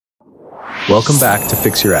Welcome back to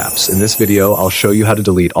Fix Your Apps. In this video, I'll show you how to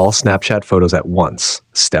delete all Snapchat photos at once,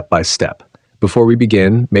 step by step. Before we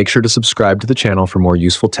begin, make sure to subscribe to the channel for more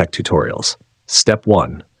useful tech tutorials. Step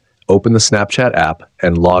 1. Open the Snapchat app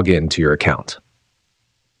and log in to your account.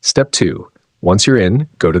 Step 2. Once you're in,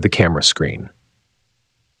 go to the camera screen.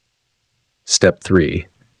 Step 3.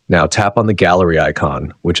 Now tap on the gallery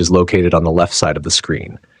icon, which is located on the left side of the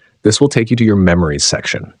screen. This will take you to your Memories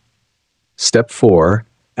section. Step 4.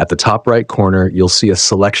 At the top right corner, you'll see a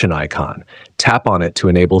selection icon. Tap on it to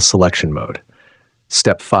enable selection mode.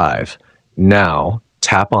 Step 5. Now,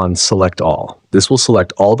 tap on Select All. This will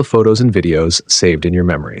select all the photos and videos saved in your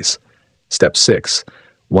memories. Step 6.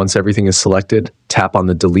 Once everything is selected, tap on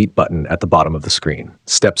the Delete button at the bottom of the screen.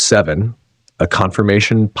 Step 7. A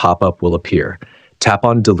confirmation pop-up will appear. Tap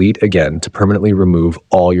on Delete again to permanently remove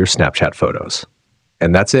all your Snapchat photos.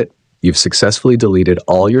 And that's it. You've successfully deleted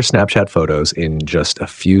all your Snapchat photos in just a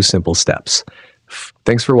few simple steps.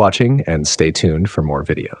 Thanks for watching, and stay tuned for more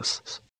videos.